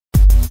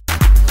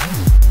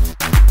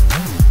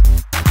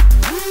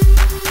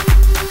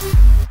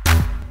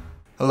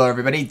Hello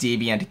everybody,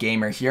 Deviant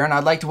Gamer here, and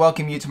I'd like to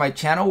welcome you to my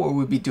channel where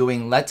we'll be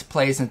doing Let's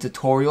Plays and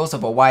tutorials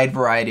of a wide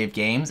variety of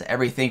games,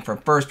 everything from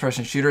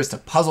first-person shooters to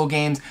puzzle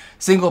games,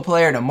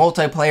 single-player to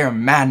multiplayer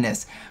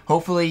madness.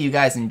 Hopefully you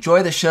guys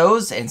enjoy the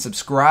shows and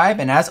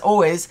subscribe, and as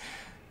always,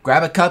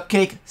 grab a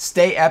cupcake,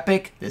 stay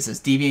epic. This is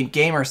Deviant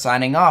Gamer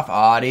signing off.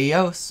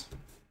 Adios.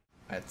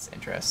 That's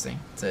interesting.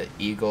 It's an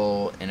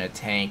eagle in a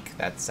tank.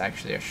 That's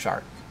actually a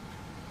shark.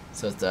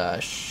 So it's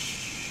a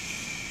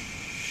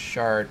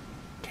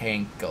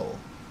shark-tankle.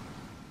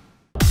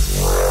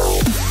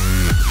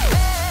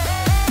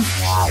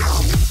 Wow.